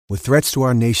With threats to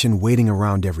our nation waiting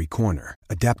around every corner,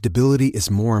 adaptability is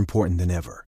more important than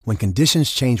ever. When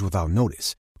conditions change without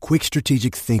notice, quick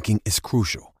strategic thinking is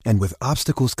crucial. And with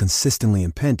obstacles consistently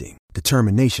impending,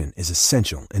 determination is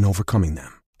essential in overcoming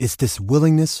them. It's this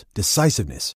willingness,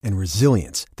 decisiveness, and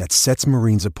resilience that sets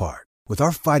Marines apart. With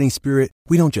our fighting spirit,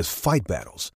 we don't just fight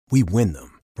battles, we win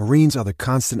them. Marines are the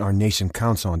constant our nation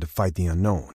counts on to fight the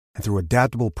unknown. And through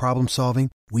adaptable problem solving,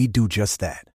 we do just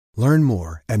that. Learn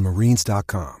more at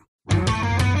marines.com. Pour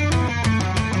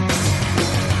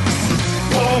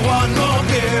one more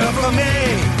beer for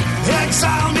me.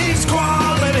 Exile means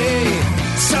quality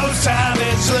so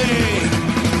savagely.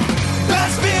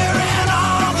 Best beer in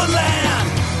all the land,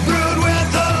 brewed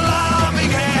with a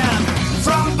loving hand.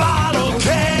 From bottle,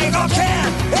 keg, or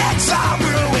can, Exile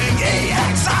Brewing,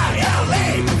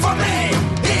 E-X-I-L-E. For me,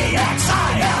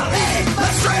 E-X-I-L-E.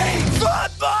 Let's drink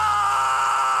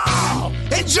football.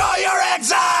 Enjoy your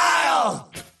exile.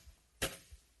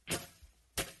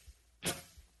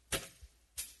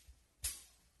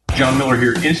 John Miller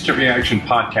here, Instant Reaction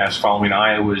Podcast following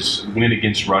Iowa's win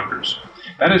against Rutgers.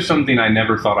 That is something I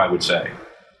never thought I would say.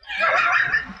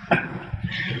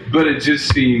 But it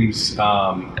just seems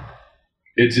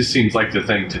like the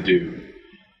thing to do.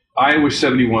 Iowa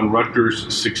 71,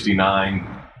 Rutgers 69.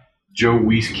 Joe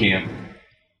Wieskamp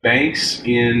banks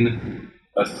in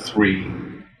a 3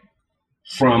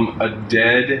 from a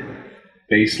dead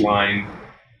baseline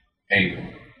angle.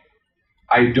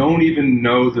 I don't even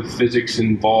know the physics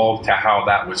involved to how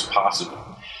that was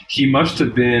possible. He must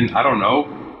have been, 4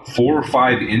 or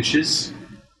 5 inches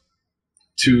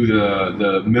to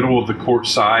the middle of the court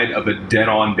side of a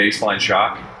dead-on baseline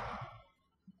shot.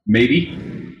 Maybe.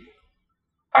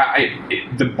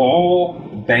 The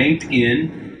ball banked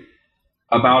in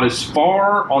about as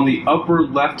far on the upper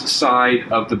left side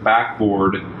of the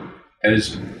backboard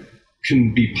as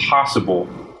can be possible.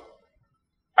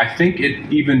 I think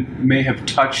it even may have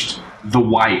touched the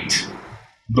white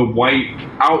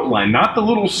outline, not the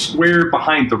little square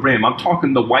behind the rim. I'm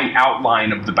talking the white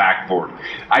outline of the backboard.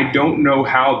 I don't know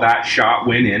how that shot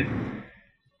went in.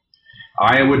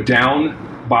 Iowa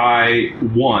down by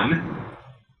 1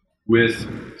 with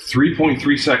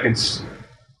 3.3 seconds.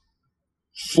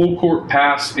 Full court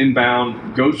pass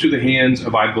inbound, goes to the hands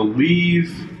of, I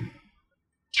believe,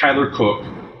 Tyler Cook,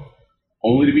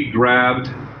 only to be grabbed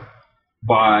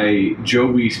by Joe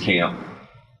Wieskamp,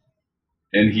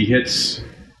 and he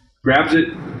grabs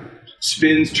it,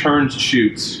 spins, turns,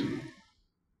 shoots,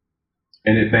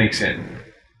 and it banks in.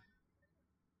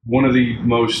 One of the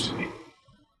most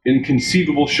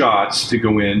inconceivable shots to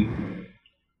go in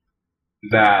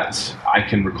that I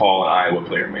can recall an Iowa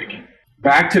player making.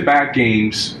 Back-to-back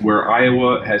games where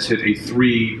Iowa has hit a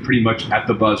 3 pretty much at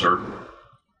the buzzer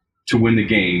to win the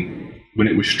game when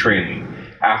it was trailing.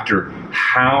 After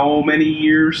how many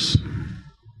years,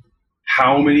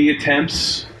 how many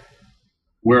attempts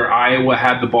where Iowa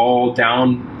had the ball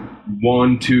down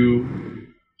 1, 2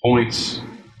 points,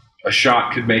 a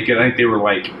shot could make it. I think they were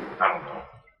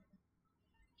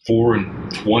 4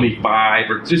 and 25,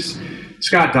 or just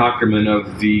Scott Dockerman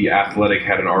of The Athletic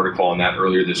had an article on that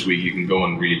earlier this week. You can go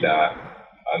and read that.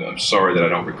 I'm sorry that I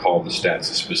don't recall the stats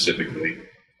specifically.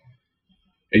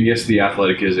 And yes, The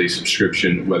Athletic is a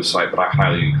subscription website, but I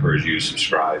highly encourage you to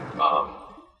subscribe.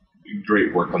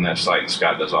 Great work on that site, and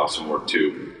Scott does awesome work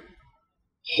too.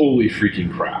 Holy freaking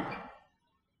crap.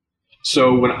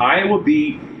 So when Iowa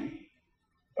beat,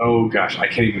 I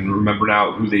can't even remember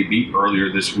now who they beat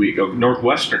earlier this week,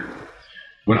 Northwestern.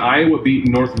 When Iowa beat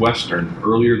Northwestern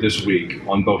earlier this week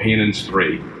on Bohannon's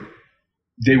 3,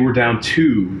 they were down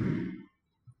 2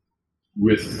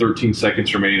 with 13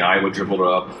 seconds remaining. Iowa dribbled it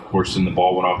up, of course, and the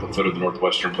ball went off the foot of the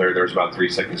Northwestern player. There was about 3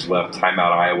 seconds left.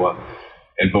 Timeout Iowa,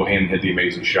 and Bohannon hit the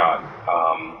amazing shot.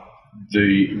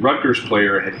 The Rutgers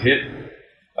player had hit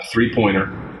a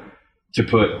 3-pointer to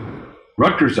put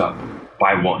Rutgers up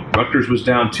by 1. Rutgers was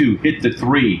down 2, hit the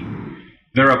 3.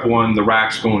 They're up 1. The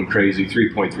rack's going crazy.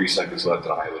 3.3 seconds left,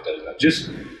 and Iowa does that.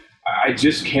 I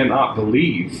just cannot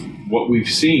believe what we've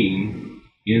seen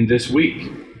in this week.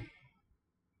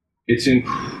 It's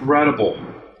incredible.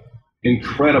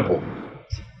 Incredible.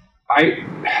 I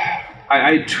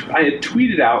had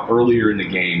tweeted out earlier in the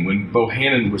game when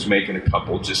Bohannon was making a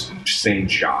couple just insane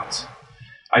shots.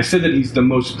 I said that he's the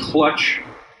most clutch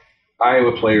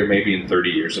Iowa player maybe in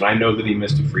 30 years. And I know that he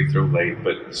missed a free throw late,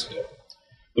 but still.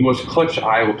 The most clutch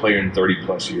Iowa player in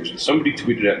 30-plus years. And somebody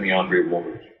tweeted at me, Andre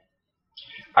Woolridge.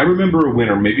 I remember a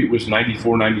winter, maybe it was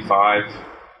 94, 95,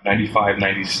 95,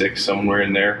 96, somewhere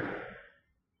in there.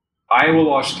 Iowa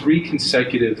lost 3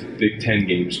 consecutive Big Ten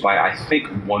games by, I think,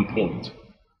 1 point.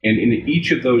 And in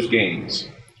each of those games,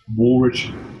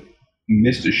 Woolridge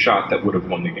missed a shot that would have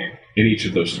won the game in each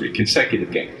of those 3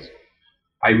 consecutive games.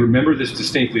 I remember this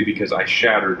distinctly because I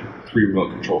shattered 3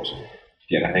 remote controls.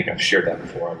 Again, I think I've shared that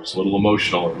before. I was a little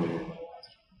emotional earlier.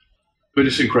 But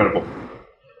it's incredible.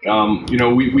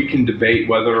 We can debate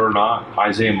whether or not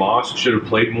Isaiah Moss should have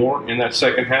played more in that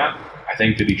second half. I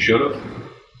think that he should have.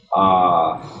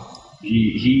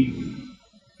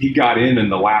 He got in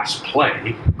the last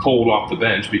play, cold off the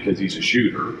bench because he's a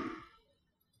shooter.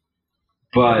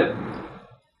 But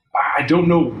I don't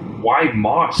know why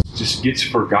Moss just gets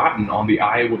forgotten on the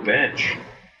Iowa bench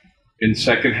in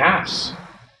second halves.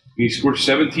 He scored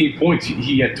 17 points.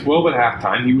 He had 12 at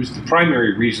halftime. He was the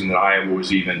primary reason that Iowa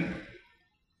was even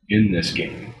in this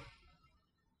game.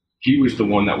 He was the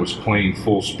one that was playing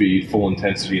full speed, full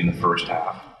intensity in the first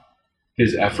half.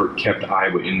 His effort kept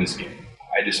Iowa in this game.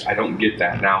 I don't get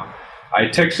that. Now, I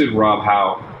texted Rob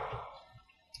Howe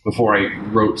before I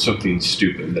wrote something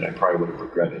stupid that I probably would have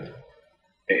regretted.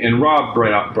 And Rob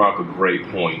brought up a great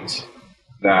point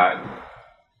that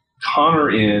Connor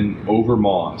in over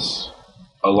Moss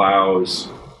allows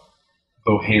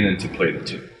Bohannon to play the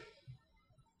 2.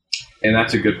 And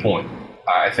that's a good point.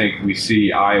 I think we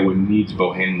see Iowa needs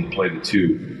Bohannon to play the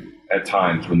 2 at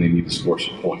times when they need to score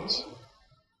some points.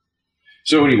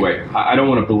 So anyway, I don't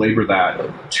want to belabor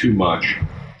that too much.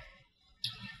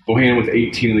 Bohannon with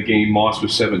 18 in the game, Moss with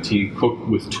 17, Cook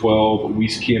with 12,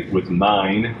 Wieskamp with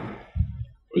 9.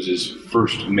 Was his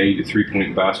first made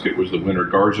 3-point basket, was the winner.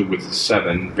 Garza with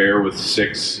 7, Bear with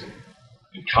 6,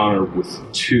 and Connor with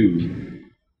 2.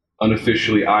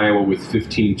 Unofficially, Iowa with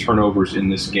 15 turnovers in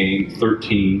this game,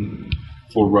 13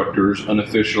 for Rutgers.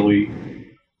 Unofficially,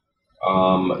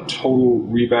 total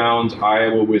rebounds,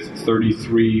 Iowa with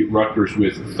 33, Rutgers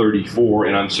with 34,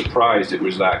 and I'm surprised it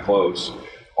was that close.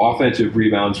 Offensive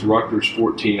rebounds, Rutgers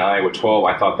 14, Iowa 12.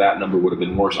 I thought that number would have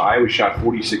been worse. Iowa shot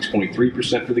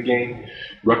 46.3% for the game.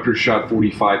 Rutgers shot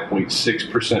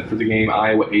 45.6% for the game.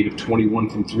 Iowa 8 of 21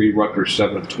 from 3. Rutgers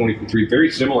 7 of 20 from 3.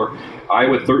 Very similar.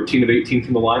 Iowa 13 of 18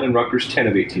 from the line, and Rutgers 10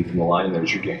 of 18 from the line, and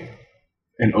there's your game.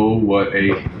 And oh, what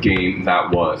a game that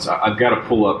was. I've got to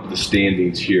pull up the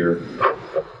standings here.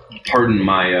 Pardon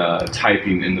my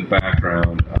typing in the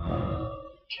background.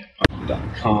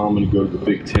 KenPom.com. I'm going to go to the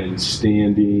Big Ten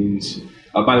standings.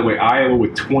 By the way, Iowa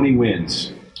with 20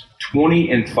 wins.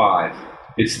 20-5.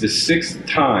 It's the 6th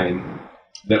time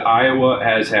that Iowa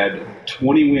has had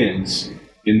 20 wins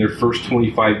in their first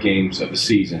 25 games of a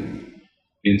season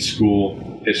in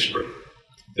school history.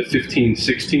 The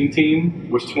 15-16 team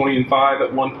was 20-5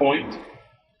 at one point.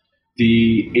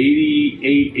 The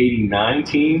 88-89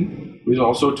 team was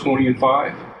also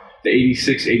 20-5. The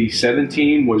 86-87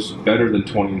 team was better than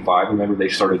 20-5. Remember, they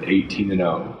started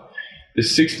 18-0. The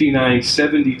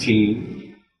 69-70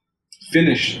 team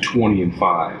finished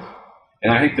 20-5.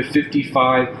 And I think the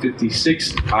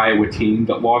 55-56 Iowa team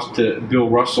that lost to Bill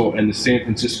Russell and the San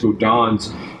Francisco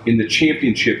Dons in the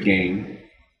championship game,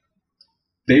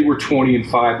 they were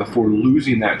 20-5 before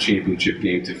losing that championship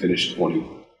game to finish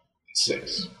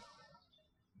 20-6.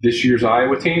 This year's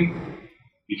Iowa team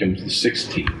becomes the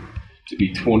 6th team to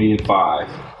be 20-5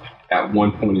 at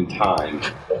one point in time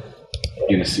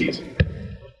in a season.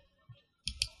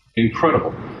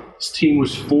 Incredible. This team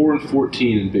was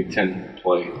 4-14 in Big Ten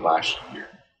play last year.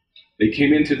 They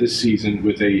came into this season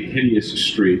with a hideous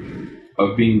streak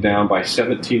of being down by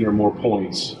 17 or more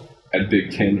points at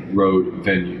Big Ten road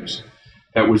venues.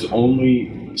 That was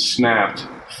only snapped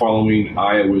following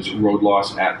Iowa's road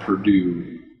loss at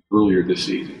Purdue earlier this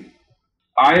season.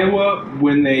 Iowa,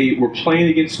 when they were playing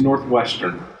against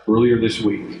Northwestern earlier this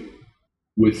week,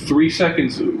 with 3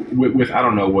 seconds, with I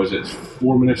don't know, was it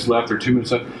 4 minutes left or 2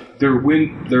 minutes left?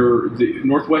 The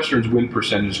Northwestern's win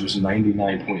percentage was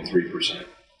 99.3%.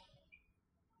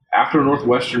 After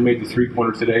Northwestern made the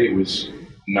three-pointer today, it was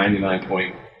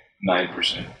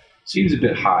 99.9%. Seems a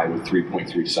bit high with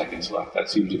 3.3 seconds left. That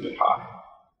seems a bit high.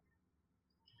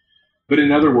 But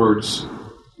in other words,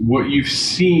 what you've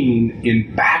seen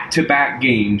in back-to-back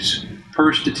games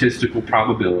per statistical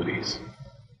probabilities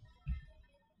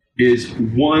is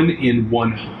 1 in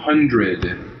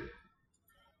 100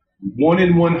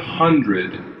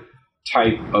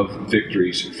 type of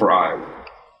victories for Iowa.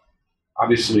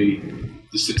 Obviously,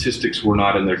 the statistics were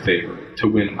not in their favor to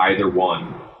win either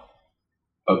one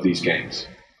of these games.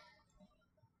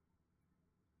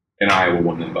 And Iowa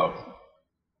won them both.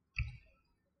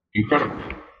 Incredible.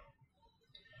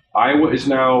 Iowa is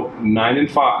now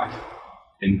 9-5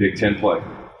 in Big Ten play.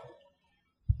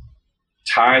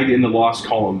 Tied in the loss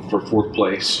column for 4th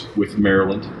place with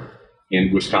Maryland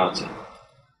and Wisconsin.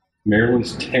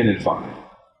 Maryland's 10-5.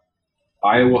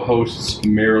 Iowa hosts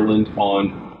Maryland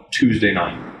on Tuesday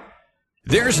night.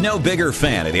 There's no bigger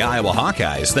fan of the Iowa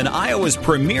Hawkeyes than Iowa's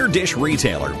premier dish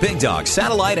retailer, Big Dog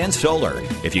Satellite and Solar.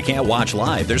 If you can't watch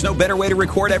live, there's no better way to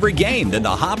record every game than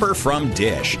the Hopper from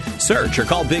Dish. Search or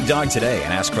call Big Dog today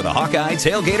and ask for the Hawkeye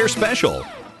Tailgater Special.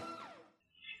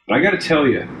 But I got to tell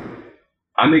you,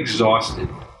 I'm exhausted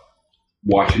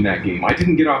watching that game. I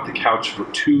didn't get off the couch for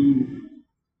 2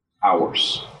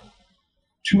 hours.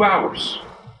 2 hours.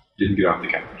 Didn't get off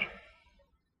the couch.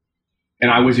 And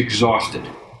I was exhausted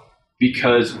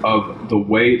because of the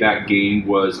way that game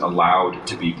was allowed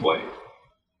to be played.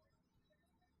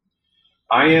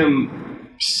 I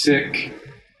am sick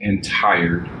and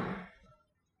tired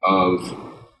of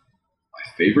my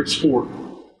favorite sport,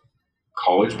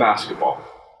 college basketball,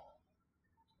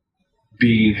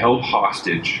 being held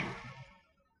hostage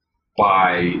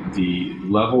by the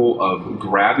level of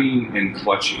grabbing and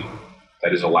clutching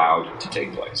that is allowed to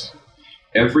take place.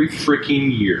 Every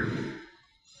freaking year,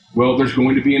 well, there's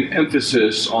going to be an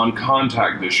emphasis on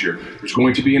contact this year. There's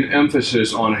going to be an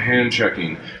emphasis on hand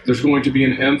checking. There's going to be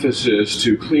an emphasis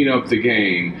to clean up the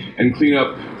game and clean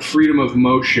up freedom of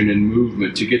motion and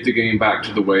movement to get the game back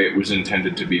to the way it was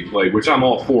intended to be played, which I'm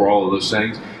all for all of those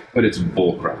things, but it's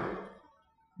bullcrap.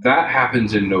 That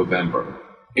happens in November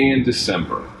and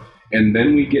December. And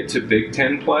then we get to Big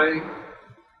Ten play,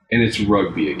 and it's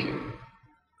rugby again.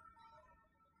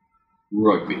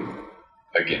 Rugby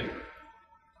again.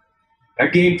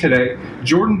 That game today,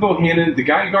 Jordan Bohannon, the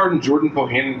guy guarding Jordan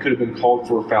Bohannon could have been called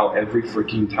for a foul every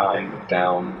freaking time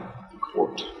down the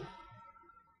court.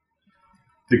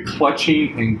 The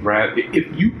clutching and grab,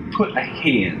 if you put a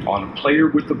hand on a player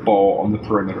with the ball on the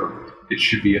perimeter, it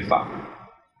should be a foul.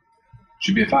 It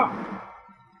should be a foul.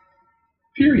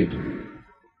 Period.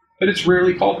 But it's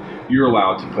rarely called. You're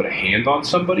allowed to put a hand on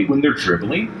somebody when they're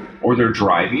dribbling or they're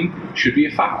driving, should be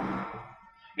a foul.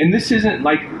 And this isn't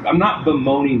like, I'm not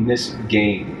bemoaning this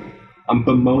game. I'm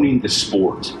bemoaning the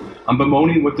sport. I'm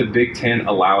bemoaning what the Big Ten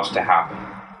allows to happen.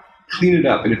 Clean it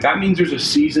up. And if that means there's a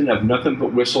season of nothing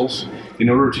but whistles in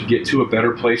order to get to a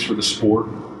better place for the sport,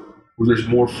 where there's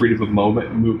more freedom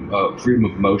of freedom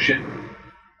of motion,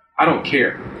 I don't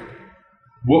care.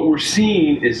 What we're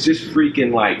seeing is just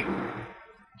freaking like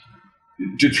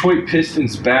Detroit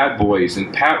Pistons bad boys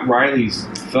and Pat Riley's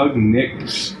thug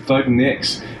nicks.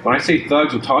 When I say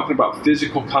thugs, I'm talking about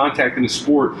physical contact in a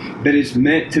sport that is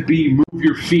meant to be move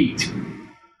your feet.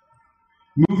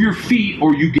 Move your feet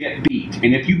or you get beat.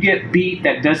 And if you get beat,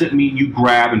 that doesn't mean you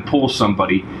grab and pull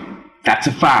somebody. That's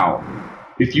a foul.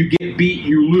 If you get beat,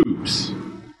 you lose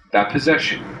that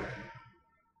possession.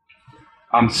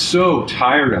 I'm so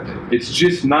tired of it. It's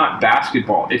just not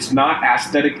basketball. It's not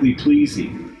aesthetically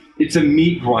pleasing. It's a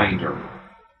meat grinder.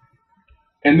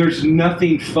 And there's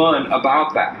nothing fun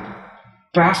about that.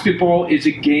 Basketball is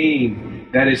a game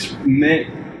that is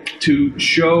meant to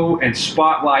show and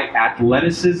spotlight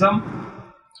athleticism,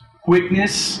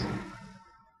 quickness,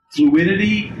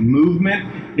 fluidity,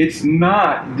 movement. It's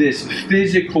not this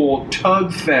physical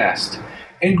tug fest.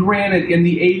 And granted, in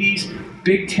the 80s,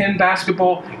 Big Ten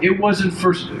basketball, it wasn't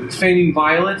for feigning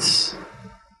violence.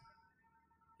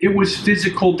 It was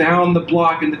physical down the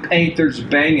block in the paint. There's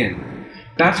banging.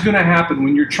 That's going to happen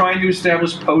when you're trying to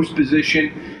establish post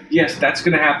position. Yes, that's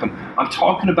going to happen. I'm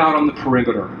talking about on the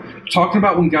perimeter. I'm talking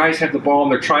about when guys have the ball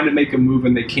and they're trying to make a move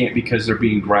and they can't because they're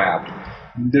being grabbed.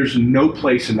 There's no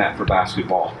place in that for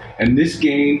basketball. And this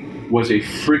game was a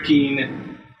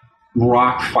freaking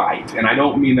rock fight. And I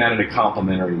don't mean that in a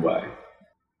complimentary way.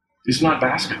 It's not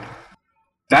basketball.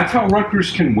 That's how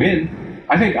Rutgers can win.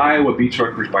 I think Iowa beats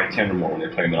Rutgers by 10 or more when they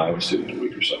play them in Iowa City in a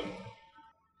week or so.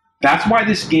 That's why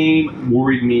this game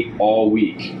worried me all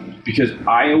week, because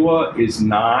Iowa is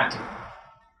not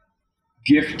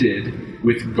gifted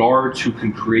with guards who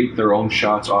can create their own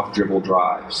shots off dribble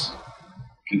drives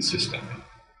consistently.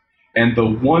 And the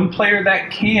one player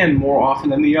that can more often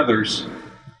than the others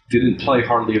didn't play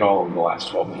hardly at all over the last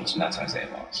 12 minutes, and that's Isaiah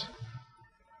Moss.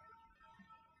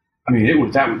 I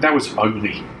mean, that was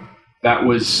ugly. That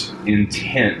was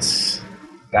intense.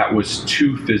 That was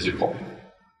too physical.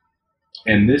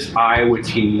 And this Iowa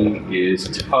team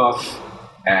is tough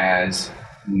as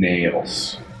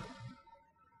nails.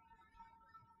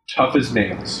 Tough as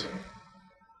nails.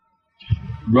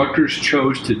 Rutgers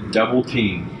chose to double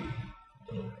team.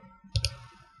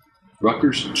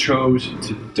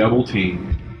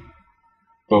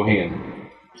 Bohannon.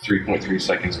 3.3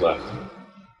 seconds left.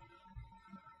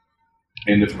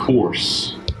 And of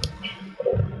course,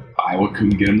 Iowa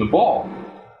couldn't get him the ball.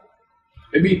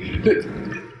 I mean,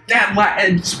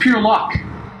 it's pure luck.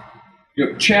 You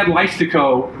know, Chad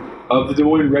Leistikow of the Des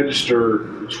Moines Register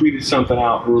tweeted something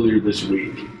out earlier this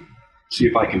week. see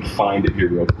if I can find it here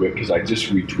real quick because I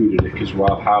just retweeted it because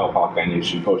Rob Howe of Hawkeye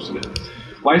Nation posted it.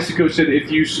 Lysico said, if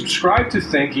you subscribe to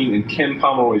thinking in Ken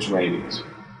Pomeroy's ratings,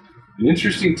 an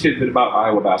interesting tidbit about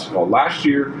Iowa basketball. Last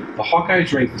year, the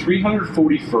Hawkeyes ranked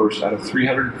 341st out of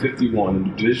 351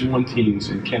 in Division I teams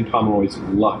in Ken Pomeroy's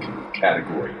luck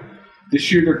category.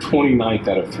 This year, they're 29th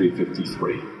out of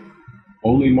 353.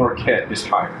 Only Marquette is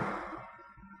higher.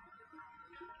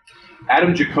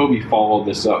 Adam Jacoby followed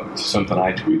this up to something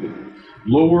I tweeted.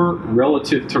 Lower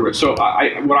relative to... So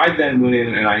I then went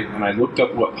in and I looked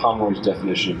up what Pomeroy's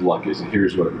definition of luck is, and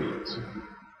here's what it means.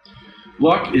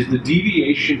 Luck is the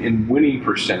deviation in winning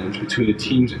percentage between a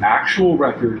team's actual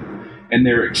record and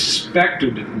their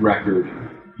expected record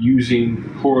using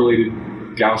correlated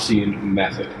Gaussian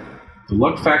method. The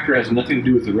luck factor has nothing to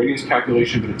do with the ratings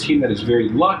calculation, but a team that is very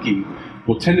lucky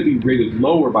will tend to be rated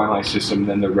lower by my system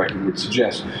than their record would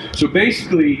suggest. So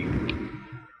basically,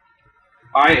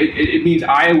 it means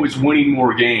Iowa's winning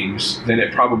more games than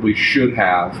it probably should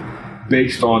have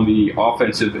based on the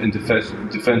offensive and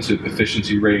defensive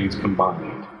efficiency ratings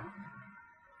combined.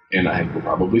 And I think we're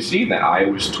probably seeing that.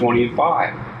 Iowa's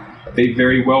 20-5. They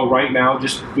very well right now,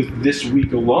 just with this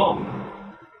week alone,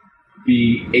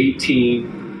 be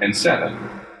 18-7.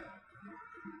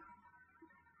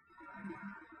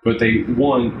 But they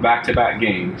won back-to-back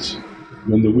games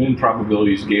when the win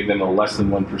probabilities gave them a less than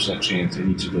 1% chance in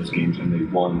each of those games, and they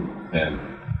won them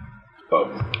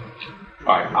both.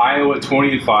 All right, Iowa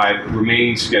 20-5,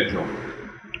 remaining schedule.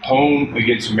 Home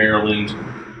against Maryland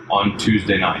on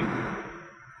Tuesday night.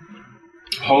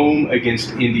 Home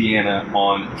against Indiana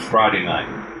on Friday night.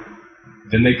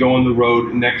 Then they go on the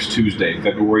road next Tuesday,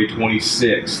 February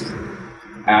 26th,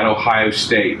 at Ohio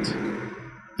State.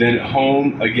 Then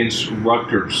home against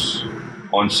Rutgers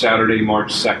on Saturday,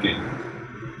 March 2nd.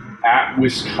 At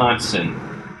Wisconsin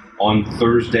on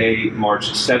Thursday,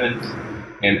 March 7th.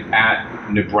 And at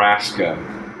Nebraska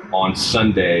on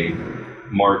Sunday,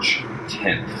 March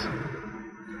 10th.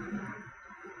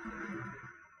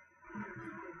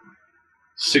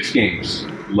 6 games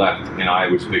left in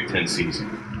Iowa's Big Ten season.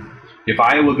 If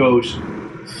Iowa goes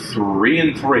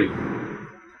 3-3,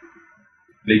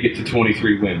 they get to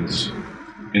 23 wins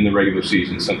in the regular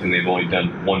season, something they've only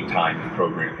done one time in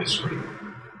program history,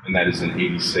 and that is in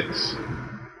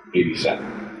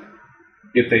 86-87.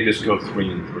 If they just go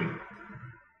 3-3.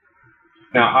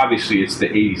 Now, obviously, it's the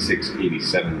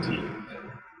 86-87 team.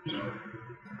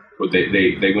 But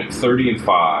they went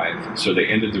 30-5, so they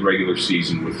ended the regular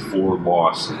season with 4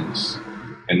 losses,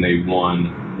 and they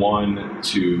won 1,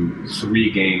 2,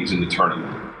 3 games in the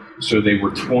tournament. So they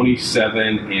were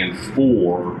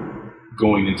 27-4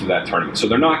 going into that tournament. So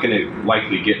they're not going to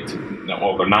likely get to,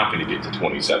 they're not going to get to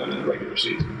 27 in the regular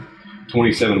season.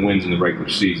 27 wins in the regular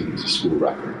season is a school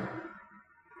record.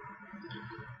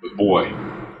 But boy,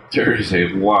 there is a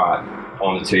lot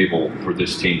on the table for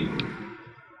this team.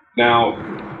 Now,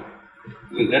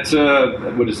 that's a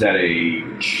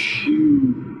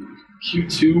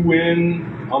Q2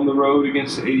 win on the road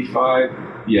against the 85?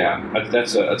 Yeah,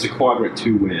 that's a quadrant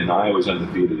 2 win. Iowa's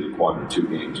undefeated in quadrant 2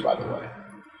 games, by the way.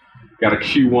 Got a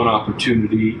Q1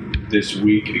 opportunity this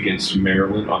week against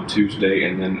Maryland on Tuesday,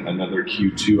 and then another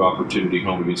Q2 opportunity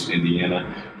home against Indiana.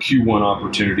 Q1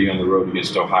 opportunity on the road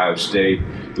against Ohio State.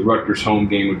 The Rutgers home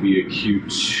game would be a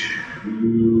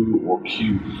Q2 or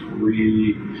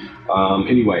Q3.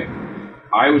 Anyway,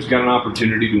 Iowa's got an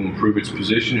opportunity to improve its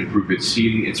position, improve its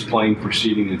seeding. It's playing for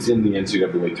seeding. It's in the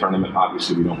NCAA tournament.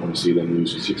 Obviously, we don't want to see them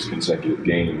lose 6 consecutive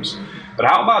games. But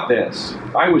how about this?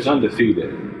 Iowa's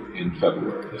undefeated in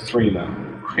February. They're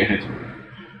 3-0. Granted,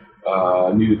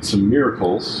 needed some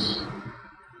miracles,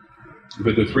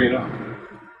 but they're 3-0.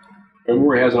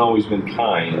 February hasn't always been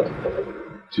kind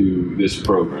to this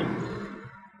program.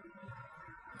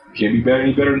 Can't be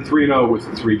any better than 3-0 with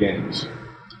 3 games.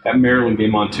 That Maryland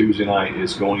game on Tuesday night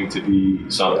is going to be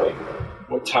something.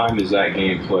 What time is that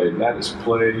game played? That is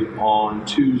played on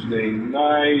Tuesday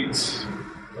night.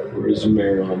 Where is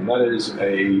Maryland? That is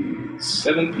a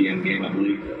 7 p.m. game, I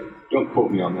believe. Don't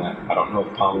quote me on that. I don't know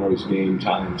if Pomeroy's game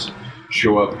times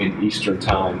show up in Eastern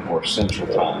Time or Central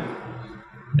Time.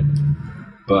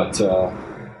 But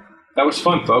that was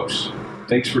fun, folks.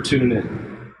 Thanks for tuning in.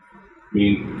 I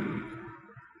mean,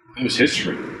 it was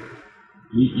history.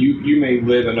 You may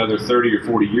live another 30 or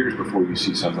 40 years before you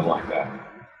see something like that.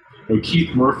 You know,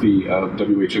 Keith Murphy of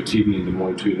WHO TV in Des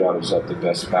Moines tweeted out as the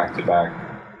best back-to-back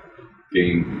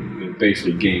game,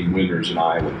 basically game winners in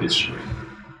Iowa history.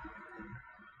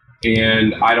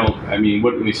 And let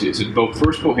me see. It said both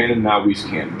first Bohannon and now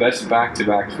Wieskamp. Best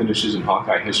back-to-back finishes in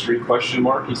Hawkeye history, ?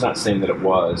 He's not saying that it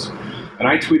was. And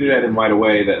I tweeted at him right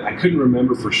away that I couldn't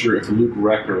remember for sure if Luke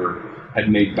Recker had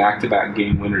made back-to-back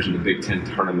game winners in the Big Ten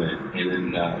tournament.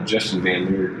 And then Justin Van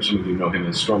Leer, some of you know him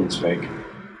as Storm and Spank,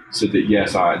 said that,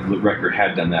 yes, the record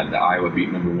had done that. The Iowa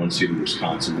beat number 1 seed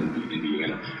Wisconsin and beat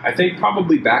Indiana. I think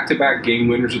probably back-to-back game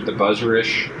winners at the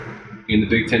buzzer-ish in the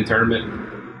Big Ten tournament,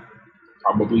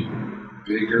 probably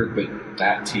bigger, but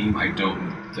that team, I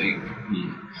don't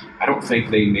think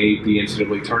they made the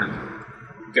NCAA tournament.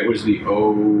 That was the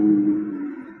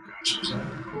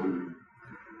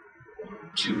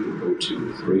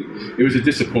 02, 03. It was a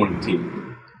disappointing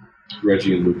team.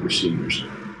 Reggie and Luke were seniors.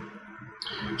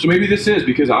 So maybe this is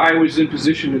because Iowa's in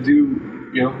position to do,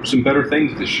 some better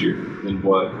things this year than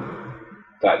what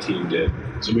that team did.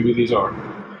 So maybe these are.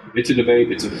 It's a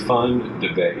debate. It's a fun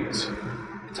debate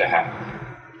to have.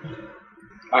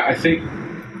 I think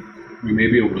we may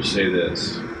be able to say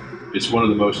this. It's one of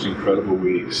the most incredible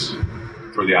weeks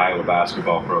for the Iowa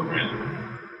basketball program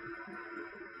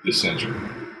this century.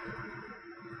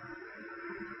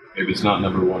 If it's not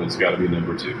number 1, it's got to be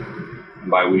number 2. And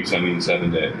by weeks, I mean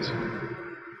 7 days.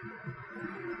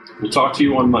 We'll talk to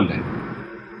you on Monday.